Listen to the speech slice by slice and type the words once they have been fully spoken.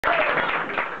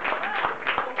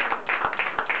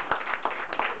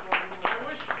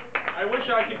I wish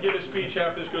I could give a speech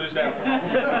half as good as that one.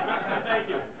 Thank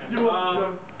you.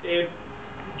 And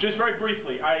just very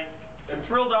briefly, I am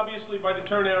thrilled, obviously, by the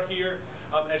turnout here.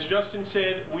 As Justin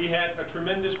said, we had a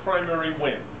tremendous primary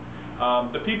win.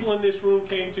 The people in this room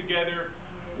came together.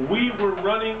 We were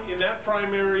running in that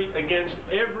primary against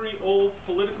every old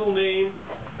political name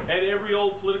and every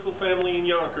old political family in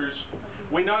Yonkers.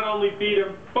 We not only beat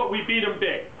them, but we beat them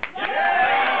big.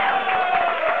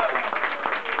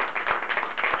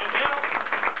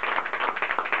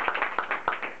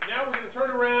 Now we're going to turn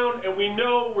around and we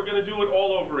know we're going to do it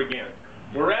all over again.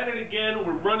 We're at it again.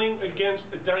 We're running against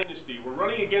a dynasty. We're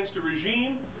running against a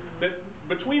regime that,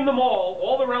 between them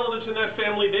all the relatives in that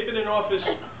family, they've been in office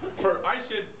for, I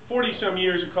said, 40-some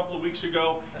years a couple of weeks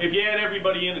ago. If you add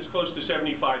everybody in, it's close to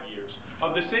 75 years.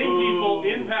 Of the same people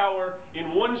in power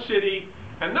in one city,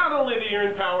 and not only are they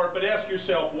in power, but ask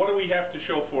yourself, what do we have to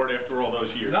show for it after all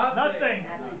those years? Nothing.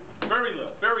 Very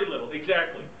little,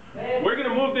 exactly. We're going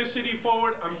to move this city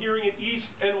forward. I'm hearing it east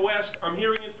and west. I'm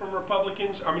hearing it from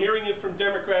Republicans. I'm hearing it from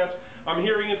Democrats. I'm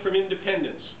hearing it from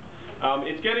independents.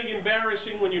 It's getting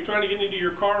embarrassing when you're trying to get into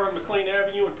your car on McLean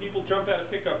Avenue and people jump out of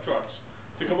pickup trucks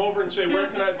to come over and say, where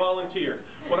can I volunteer?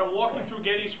 When I'm walking through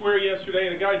Getty Square yesterday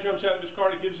and a guy jumps out of his car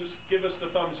to give us the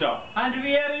thumbs up. And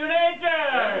we are united!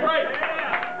 That's right.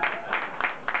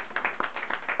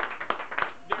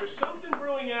 There's something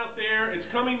brewing out there.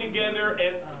 It's coming together,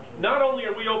 and not only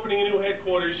are we opening a new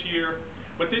headquarters here,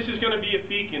 but this is going to be a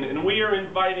beacon, and we are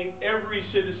inviting every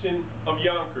citizen of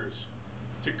Yonkers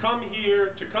to come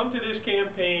here, to come to this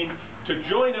campaign, to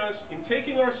join us in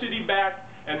taking our city back,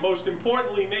 and most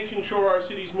importantly, making sure our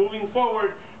city's moving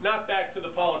forward, not back to the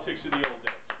politics of the old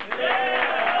days.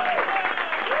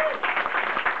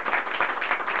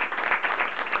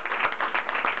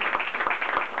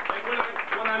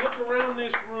 When I look around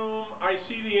this room, I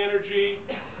see the energy.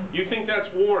 You think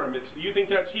that's warm. You think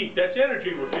that's heat. That's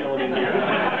energy we're feeling in here.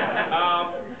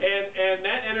 And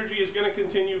that energy is going to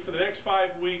continue for the next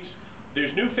 5 weeks.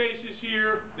 There's new faces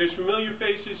here. There's familiar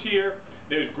faces here.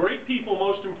 There's great people,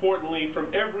 most importantly,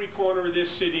 from every corner of this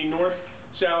city, north,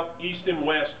 south, east, and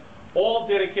west, all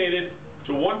dedicated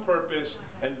to one purpose,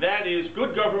 and that is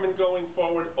good government going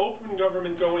forward, open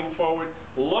government going forward,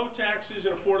 low taxes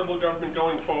and affordable government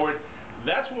going forward.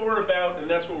 That's what we're about, and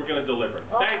that's what we're going to deliver.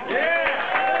 Thank you.